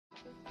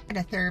I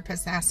had a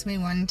therapist ask me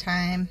one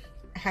time,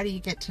 how do you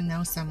get to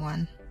know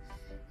someone?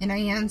 And I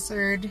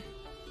answered,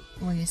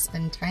 well, you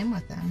spend time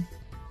with them.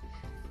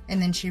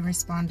 And then she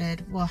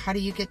responded, well, how do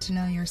you get to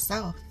know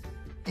yourself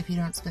if you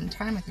don't spend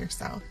time with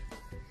yourself?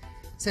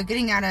 So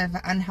getting out of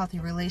unhealthy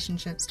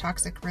relationships,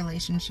 toxic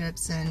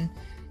relationships, and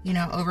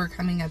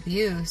overcoming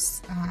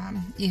abuse,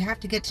 you have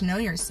to get to know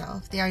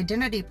yourself. The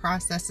identity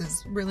process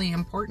is really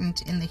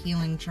important in the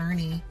healing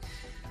journey.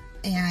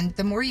 And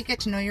the more you get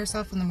to know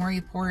yourself and the more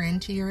you pour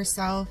into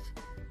yourself,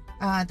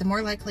 the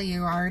more likely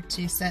you are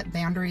to set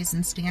boundaries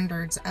and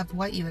standards of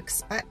what you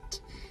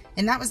expect.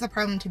 And that was the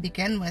problem to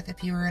begin with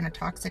if you were in a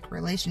toxic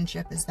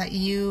relationship, is that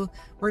you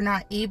were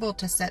not able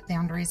to set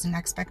boundaries and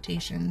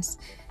expectations.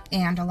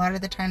 And a lot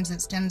of the times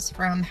it stems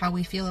from how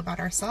we feel about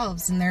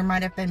ourselves. And there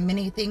might have been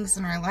many things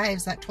in our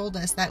lives that told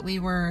us that we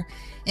were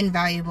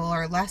invaluable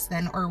or less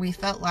than, or we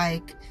felt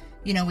like,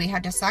 we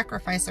had to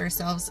sacrifice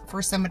ourselves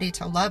for somebody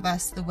to love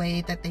us the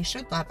way that they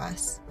should love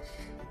us.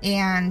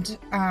 And,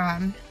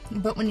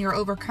 but when you're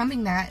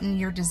overcoming that and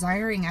you're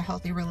desiring a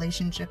healthy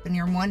relationship and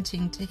you're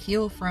wanting to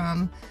heal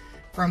from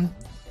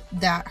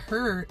that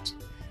hurt,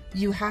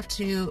 you have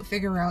to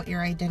figure out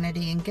your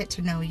identity and get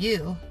to know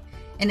you.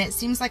 And it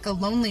seems like a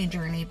lonely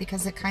journey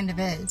because it kind of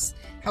is.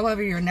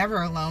 However, you're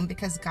never alone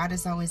because God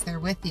is always there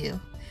with you.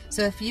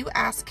 So if you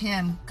ask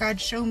Him, God,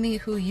 show me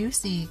who you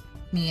see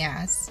me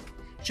as,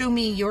 show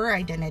me your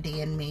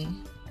identity in me,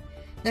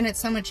 then it's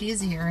so much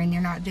easier and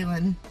you're not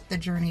doing the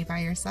journey by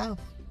yourself.